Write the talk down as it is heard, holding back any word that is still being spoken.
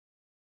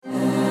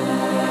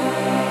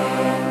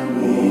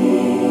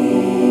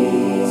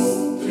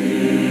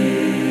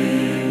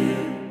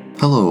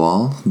Hello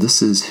all,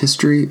 this is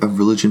History of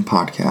Religion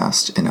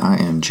Podcast, and I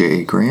am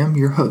J.A. Graham,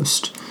 your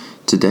host.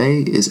 Today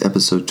is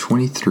episode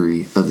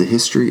 23 of the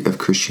History of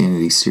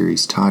Christianity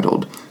series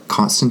titled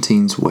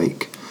Constantine's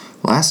Wake.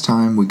 Last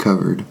time we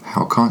covered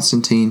how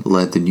Constantine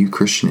led the new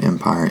Christian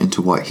empire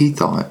into what he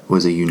thought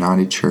was a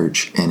united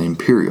church and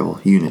imperial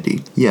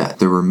unity. Yet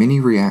there were many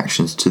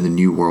reactions to the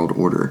new world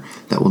order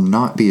that will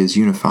not be as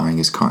unifying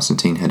as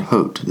Constantine had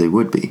hoped they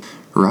would be.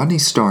 Rodney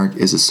Stark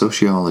is a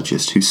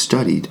sociologist who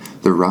studied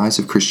the rise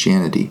of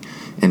Christianity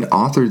and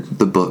authored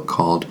the book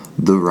called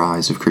The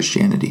Rise of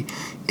Christianity.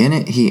 In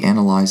it, he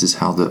analyzes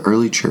how the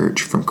early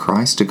church, from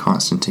Christ to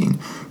Constantine,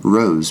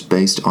 rose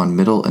based on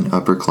middle and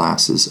upper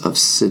classes of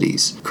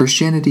cities.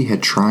 Christianity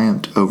had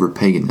triumphed over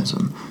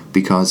paganism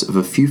because of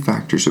a few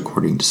factors,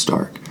 according to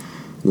Stark.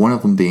 One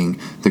of them being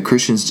the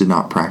Christians did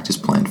not practice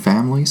planned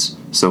families,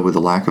 so with a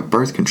lack of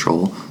birth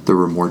control, there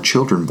were more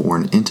children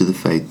born into the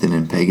faith than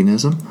in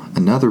paganism.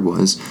 Another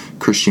was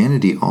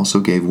Christianity also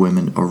gave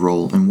women a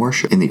role in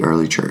worship in the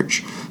early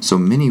church, so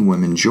many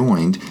women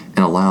joined and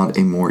allowed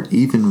a more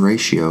even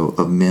ratio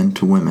of men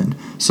to women,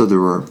 so there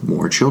were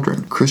more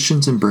children.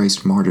 Christians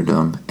embraced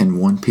martyrdom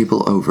and won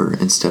people over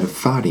instead of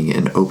fighting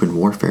in open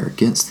warfare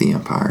against the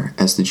empire,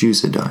 as the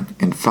Jews had done.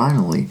 And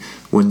finally,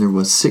 when there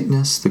was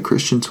sickness, the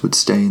Christians would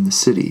stay in the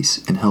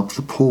cities and help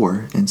the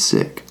poor and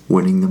sick,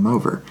 winning them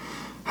over.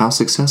 How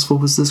successful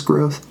was this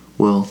growth?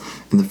 Well,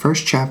 in the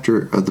first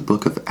chapter of the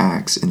book of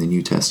Acts in the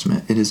New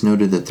Testament, it is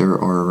noted that there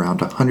are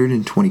around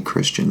 120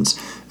 Christians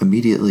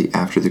immediately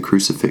after the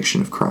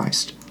crucifixion of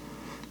Christ.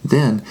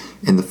 Then,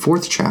 in the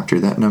fourth chapter,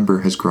 that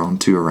number has grown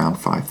to around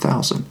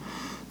 5,000.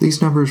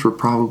 These numbers were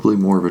probably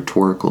more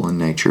rhetorical in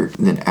nature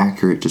than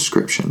accurate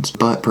descriptions,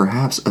 but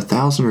perhaps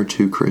 1,000 or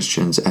 2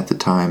 Christians at the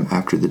time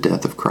after the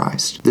death of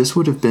Christ. This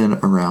would have been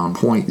around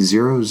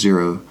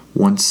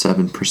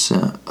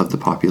 0.0017% of the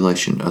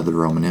population of the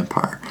Roman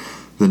Empire.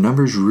 The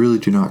numbers really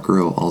do not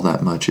grow all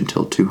that much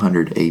until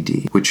 200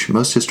 AD, which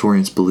most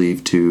historians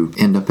believe to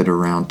end up at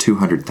around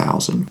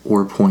 200,000,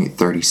 or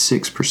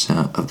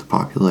 0.36% of the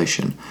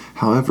population.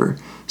 However,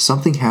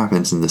 something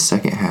happens in the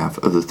second half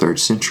of the 3rd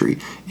century,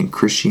 and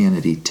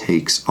Christianity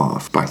takes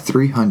off. By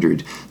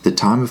 300, the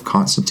time of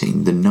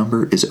Constantine, the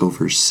number is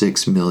over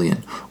 6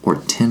 million, or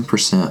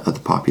 10% of the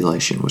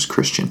population was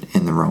Christian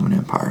in the Roman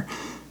Empire.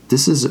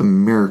 This is a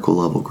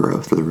miracle-level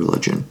growth for the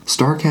religion.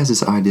 Stark has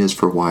his ideas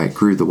for why it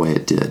grew the way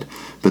it did,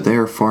 but they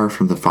are far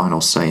from the final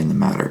say in the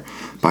matter.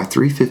 By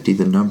 350,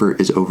 the number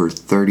is over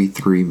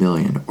 33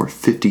 million, or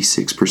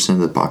 56% of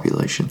the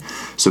population,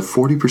 so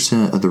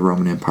 40% of the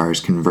Roman Empire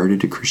is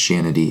converted to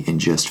Christianity in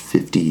just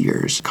 50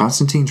 years.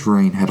 Constantine's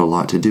reign had a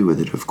lot to do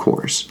with it, of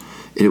course.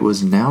 It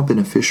was now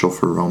beneficial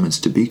for Romans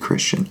to be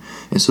Christian,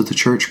 and so the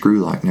church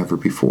grew like never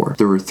before.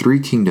 There were 3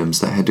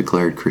 kingdoms that had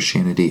declared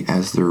Christianity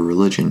as their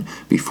religion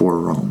before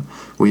Rome.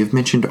 We have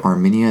mentioned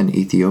Armenia and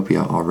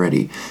Ethiopia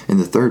already, and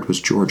the third was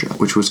Georgia,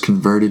 which was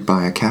converted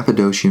by a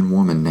Cappadocian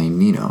woman named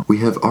Nino. We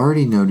have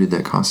already noted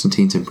that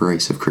Constantine's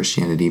embrace of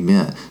Christianity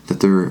meant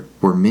that there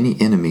were many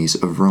enemies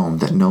of Rome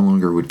that no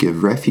longer would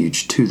give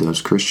refuge to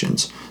those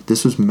Christians.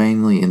 This was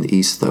mainly in the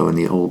east, though, in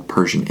the old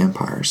Persian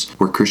empires,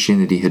 where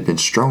Christianity had been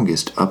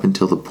strongest up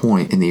until the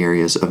point in the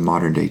areas of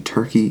modern-day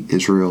Turkey,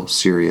 Israel,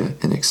 Syria,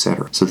 and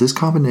etc. So this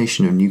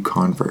combination of new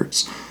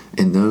converts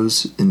and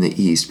those in the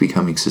east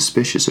becoming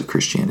suspicious of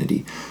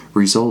Christianity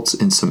results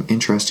in some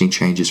interesting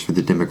changes for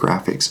the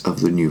demographics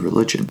of the new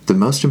religion. The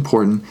most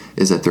important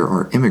is that there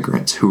are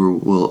immigrants who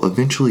will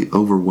eventually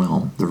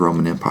overwhelm the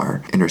Roman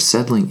Empire and are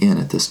settling in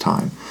at this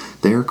time.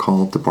 They are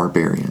called the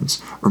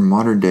barbarians, or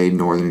modern-day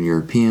Northern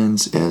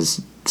Europeans,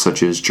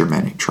 such as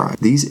Germanic tribes.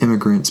 These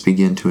immigrants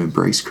begin to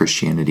embrace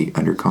Christianity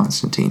under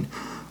Constantine.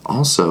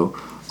 Also,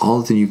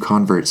 all of the new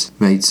converts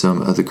made some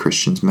of the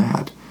Christians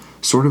mad.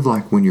 Sort of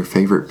like when your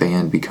favorite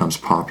band becomes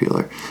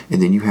popular,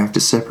 and then you have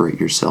to separate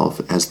yourself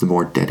as the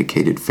more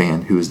dedicated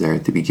fan who was there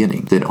at the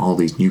beginning than all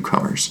these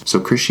newcomers. So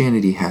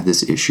Christianity had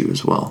this issue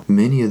as well.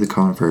 Many of the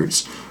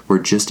converts were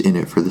just in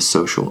it for the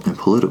social and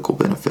political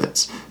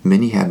benefits.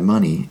 Many had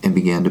money and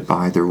began to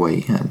buy their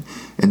way in,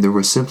 and there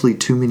were simply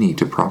too many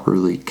to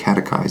properly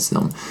catechize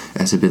them,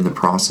 as had been the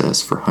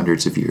process for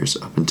hundreds of years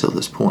up until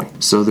this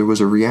point. So there was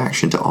a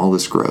reaction to all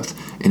this growth,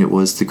 and it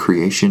was the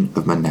creation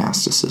of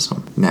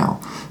monasticism. Now,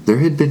 there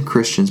had been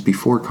Christians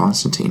before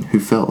Constantine who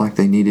felt like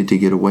they needed to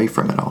get away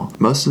from it all.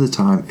 Most of the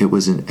time, it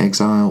was in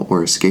exile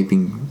or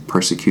escaping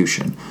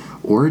persecution.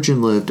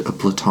 Origen lived a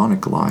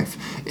Platonic life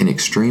in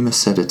extreme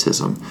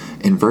asceticism,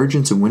 and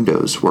virgins and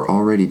widows were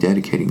already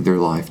dedicating their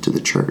life to the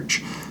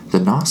church. The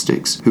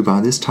Gnostics, who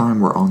by this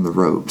time were on the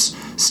ropes,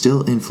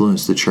 still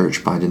influenced the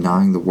church by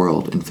denying the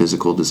world and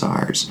physical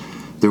desires.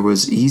 There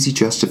was easy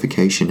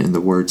justification in the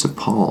words of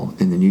Paul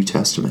in the New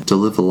Testament to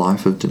live a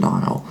life of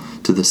denial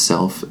to the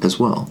self as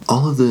well.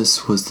 All of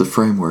this was the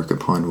framework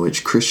upon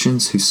which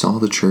Christians who saw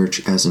the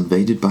church as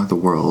invaded by the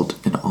world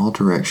in all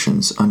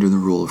directions under the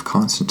rule of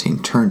Constantine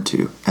turned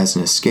to as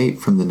an escape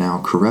from the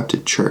now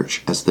corrupted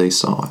church as they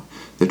saw it.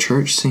 The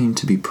church seemed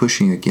to be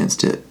pushing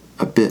against it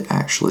A bit,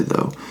 actually,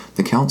 though.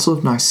 The Council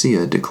of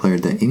Nicaea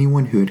declared that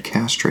anyone who had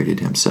castrated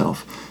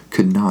himself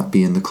could not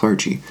be in the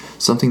clergy,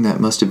 something that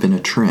must have been a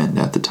trend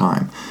at the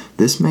time.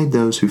 This made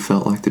those who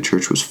felt like the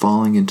church was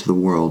falling into the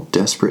world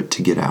desperate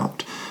to get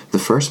out. The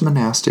first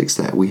monastics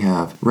that we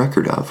have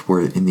record of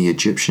were in the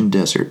Egyptian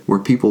desert, where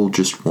people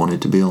just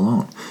wanted to be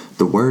alone.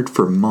 The word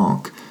for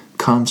monk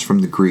comes from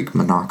the Greek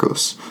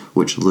monachos,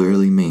 which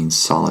literally means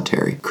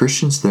solitary.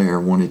 Christians there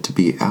wanted to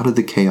be out of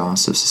the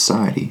chaos of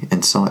society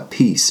and sought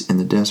peace in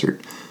the desert.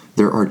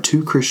 There are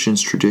two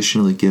Christians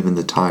traditionally given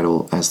the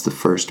title as the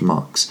first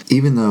monks,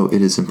 even though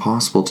it is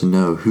impossible to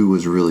know who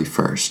was really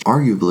first.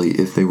 Arguably,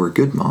 if they were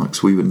good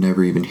monks, we would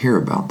never even hear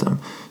about them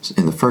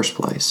in the first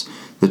place.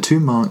 The two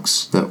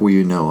monks that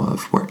we know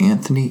of were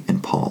Anthony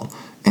and Paul.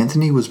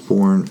 Anthony was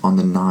born on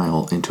the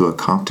Nile into a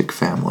Coptic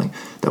family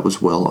that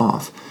was well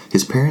off.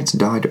 His parents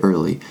died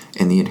early,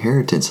 and the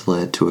inheritance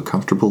led to a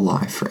comfortable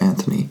life for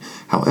Anthony.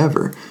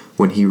 However,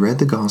 when he read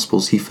the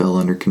Gospels, he fell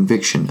under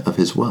conviction of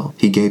his wealth.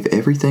 He gave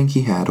everything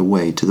he had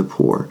away to the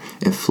poor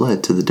and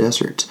fled to the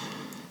desert,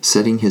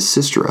 setting his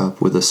sister up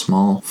with a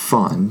small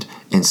fund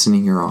and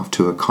sending her off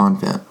to a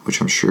convent,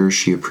 which I'm sure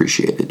she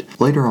appreciated.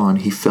 Later on,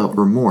 he felt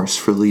remorse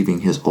for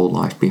leaving his old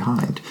life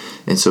behind,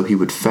 and so he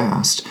would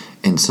fast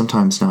and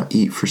sometimes not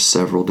eat for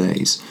several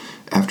days.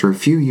 After a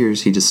few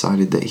years, he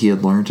decided that he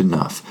had learned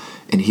enough,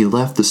 and he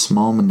left the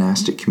small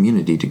monastic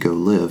community to go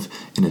live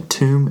in a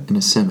tomb in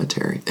a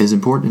cemetery. It is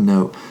important to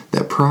note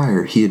that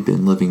prior he had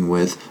been living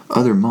with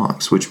other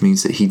monks, which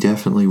means that he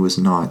definitely was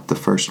not the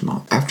first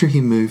monk. After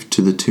he moved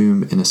to the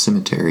tomb in a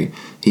cemetery,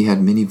 he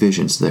had many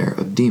visions there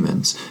of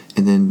demons,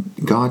 and then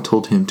God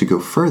told him to go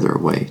further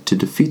away to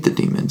defeat the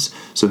demons,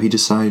 so he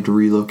decided to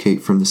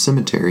relocate from the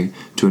cemetery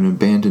to an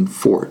abandoned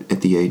fort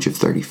at the age of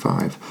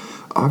 35.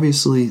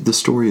 Obviously, the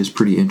story is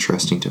pretty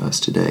interesting to us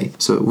today,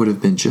 so it would have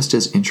been just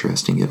as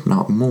interesting, if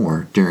not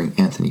more, during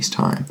Anthony's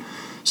time.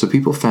 So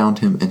people found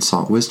him and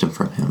sought wisdom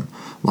from him,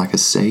 like a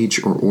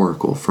sage or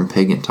oracle from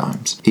pagan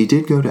times. He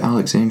did go to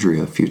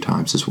Alexandria a few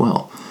times as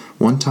well.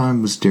 One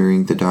time was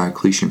during the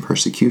Diocletian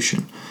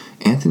persecution.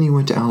 Anthony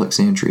went to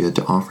Alexandria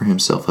to offer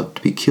himself up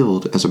to be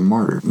killed as a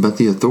martyr, but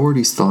the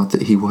authorities thought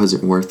that he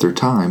wasn't worth their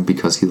time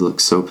because he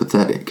looked so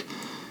pathetic.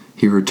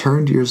 He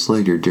returned years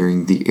later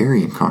during the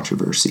Arian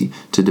controversy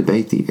to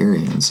debate the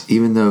Arians,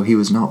 even though he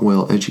was not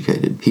well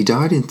educated. He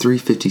died in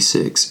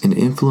 356 and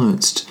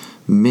influenced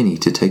many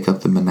to take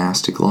up the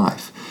monastic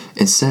life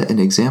and set an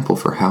example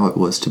for how it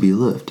was to be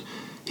lived.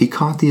 He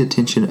caught the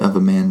attention of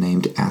a man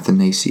named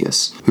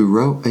Athanasius, who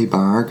wrote a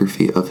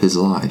biography of his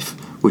life,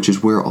 which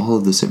is where all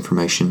of this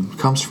information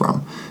comes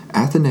from.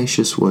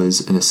 Athanasius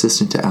was an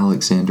assistant to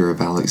Alexander of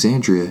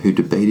Alexandria who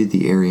debated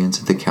the Arians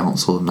at the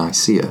Council of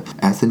Nicaea.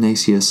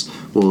 Athanasius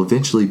will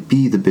eventually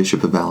be the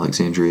Bishop of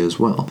Alexandria as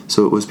well.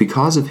 So it was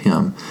because of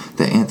him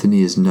that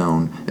Anthony is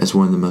known as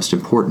one of the most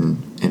important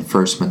and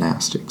first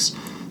monastics.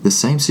 The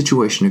same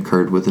situation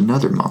occurred with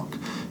another monk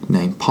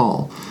named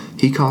Paul.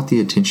 He caught the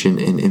attention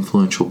of an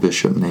influential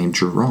bishop named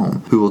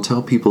Jerome, who will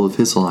tell people of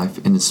his life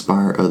and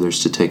inspire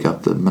others to take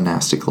up the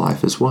monastic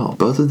life as well.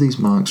 Both of these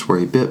monks were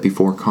a bit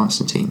before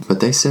Constantine, but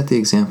they set the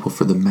example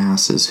for the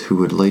masses who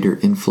would later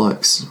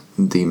influx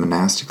the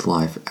monastic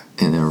life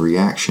in a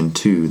reaction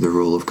to the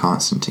rule of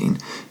Constantine.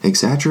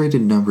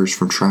 Exaggerated numbers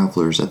from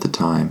travelers at the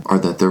time are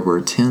that there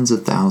were tens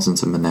of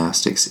thousands of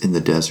monastics in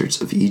the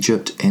deserts of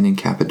Egypt and in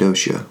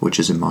Cappadocia, which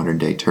is in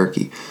modern-day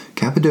Turkey.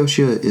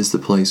 Cappadocia is the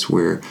place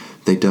where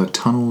they dug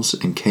tunnels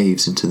and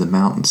caves into the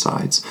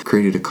mountainsides,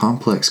 created a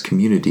complex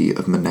community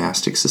of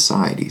monastic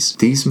societies.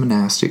 These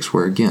monastics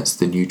were against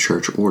the new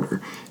church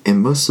order,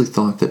 and mostly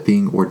thought that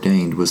being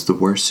ordained was the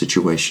worst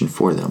situation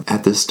for them.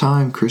 At this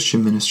time,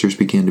 Christian ministers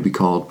began to be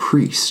called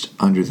priests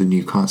under the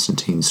new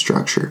Constantine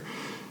structure.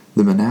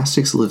 The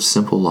monastics lived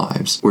simple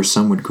lives, where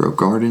some would grow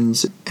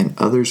gardens and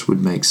others would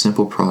make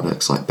simple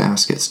products like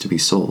baskets to be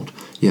sold.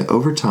 Yet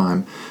over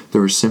time, there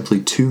were simply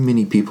too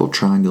many people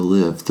trying to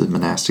live the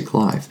monastic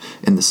life,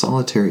 and the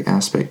solitary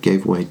aspect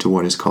gave way to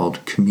what is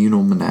called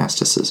communal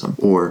monasticism,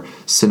 or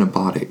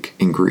synobotic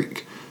in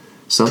Greek.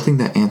 Something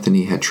that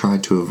Anthony had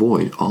tried to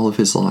avoid all of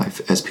his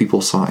life, as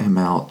people sought him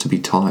out to be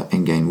taught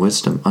and gain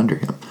wisdom under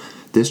him.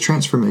 This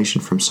transformation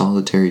from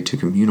solitary to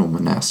communal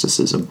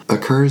monasticism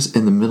occurs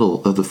in the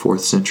middle of the 4th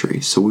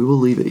century, so we will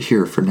leave it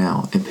here for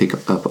now and pick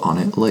up on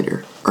it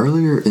later.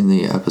 Earlier in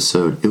the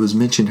episode, it was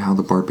mentioned how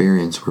the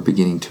barbarians were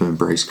beginning to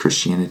embrace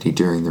Christianity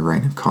during the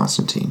reign of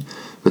Constantine,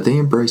 but they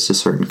embraced a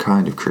certain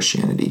kind of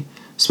Christianity,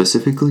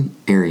 specifically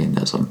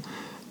Arianism.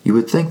 You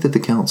would think that the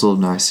Council of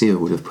Nicaea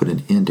would have put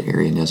an end to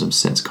Arianism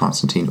since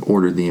Constantine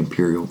ordered the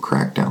imperial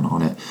crackdown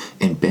on it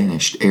and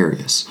banished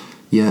Arius.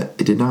 Yet,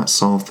 it did not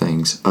solve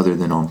things other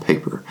than on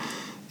paper.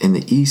 In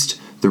the East,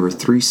 there were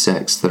 3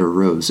 sects that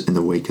arose in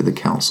the wake of the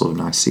Council of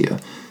Nicaea: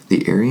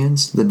 the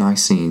Arians, the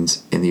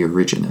Nicenes, and the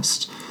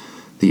Origenists.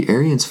 The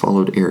Arians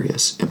followed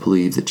Arius and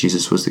believed that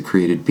Jesus was the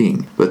created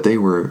being, but they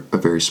were a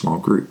very small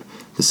group.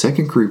 The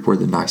second group were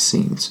the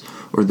Nicenes,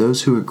 or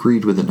those who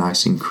agreed with the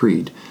Nicene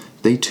Creed.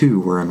 They too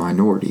were a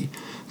minority.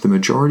 The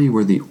majority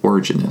were the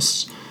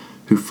Origenists,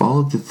 who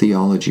followed the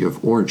theology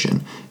of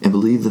Origen and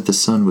believed that the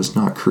Son was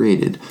not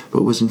created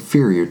but was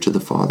inferior to the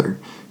Father.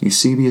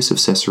 Eusebius of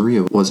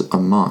Caesarea was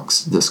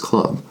amongst this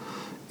club.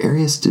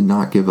 Arius did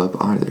not give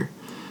up either.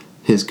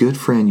 His good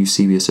friend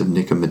Eusebius of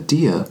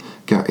Nicomedia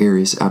got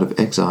Arius out of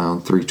exile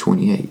in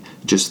 328,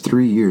 just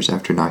 3 years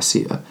after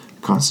Nicaea.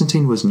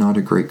 Constantine was not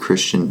a great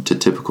Christian to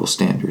typical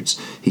standards.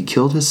 He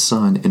killed his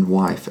son and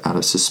wife out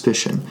of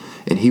suspicion,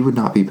 and he would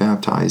not be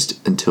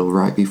baptized until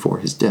right before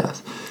his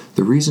death.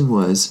 The reason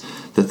was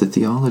that the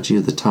theology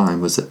of the time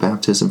was that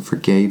baptism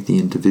forgave the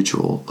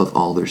individual of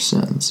all their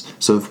sins.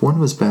 So if one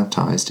was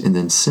baptized and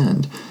then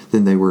sinned,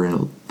 then they were in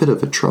a bit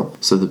of a trouble.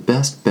 So the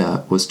best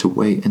bet was to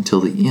wait until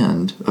the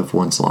end of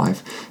one's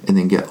life and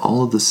then get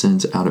all of the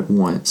sins out at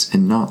once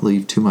and not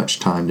leave too much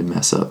time to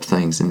mess up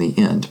things in the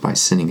end by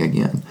sinning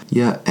again.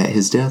 Yet at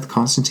his death,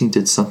 Constantine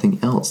did something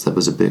else that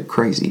was a bit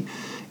crazy.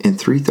 In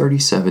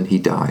 337 he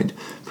died,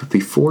 but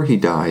before he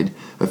died,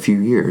 a few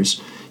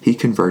years, he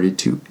converted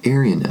to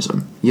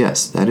Arianism.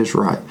 Yes, that is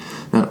right.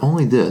 Not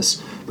only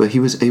this, but he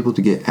was able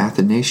to get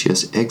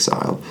Athanasius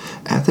exiled.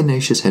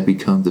 Athanasius had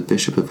become the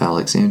Bishop of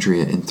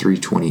Alexandria in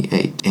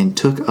 328 and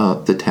took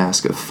up the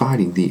task of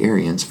fighting the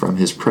Arians from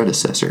his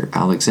predecessor,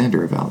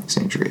 Alexander of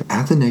Alexandria.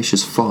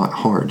 Athanasius fought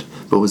hard,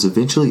 but was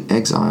eventually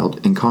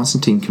exiled, and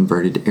Constantine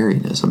converted to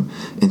Arianism.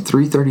 In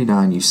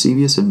 339,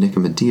 Eusebius of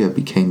Nicomedia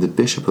became the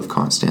Bishop of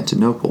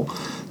Constantinople.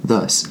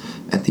 Thus,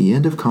 at the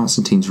end of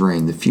Constantine's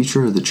reign, the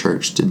future of the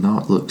church did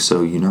not look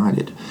so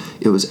united.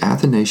 It was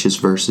Athanasius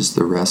versus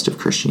the rest of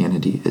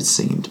Christianity, it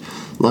seemed.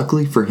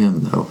 Luckily for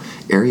him, though,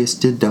 Arius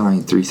did die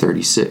in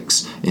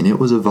 336, and it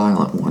was a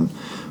violent one.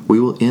 We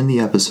will end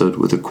the episode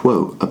with a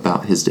quote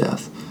about his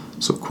death.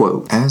 So,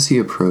 quote, "As he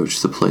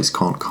approached the place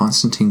called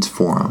Constantine's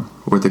Forum,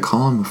 where the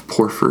column of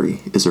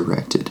porphyry is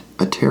erected,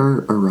 a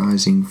terror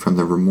arising from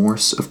the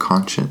remorse of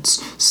conscience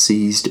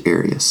seized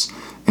Arius,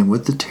 and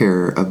with the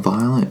terror a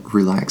violent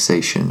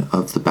relaxation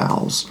of the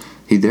bowels.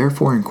 He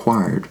therefore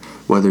inquired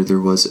whether there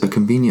was a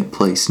convenient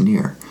place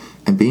near,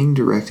 and being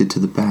directed to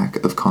the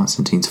back of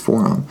Constantine's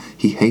Forum,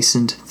 he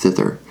hastened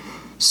thither.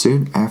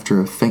 Soon after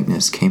a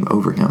faintness came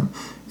over him,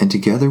 and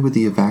together with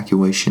the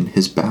evacuation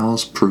his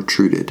bowels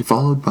protruded,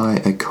 followed by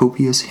a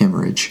copious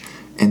hemorrhage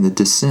and the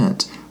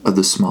descent of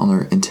the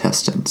smaller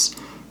intestines.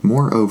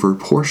 Moreover,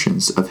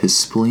 portions of his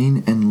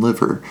spleen and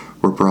liver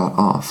were brought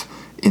off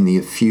in the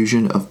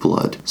effusion of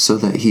blood, so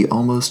that he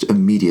almost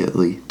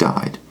immediately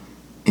died."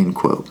 End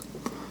quote.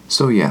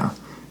 So yeah,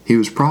 he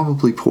was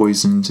probably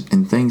poisoned,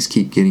 and things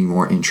keep getting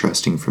more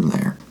interesting from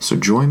there. So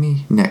join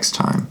me next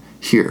time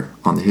here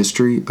on the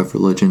History of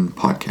Religion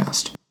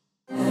podcast.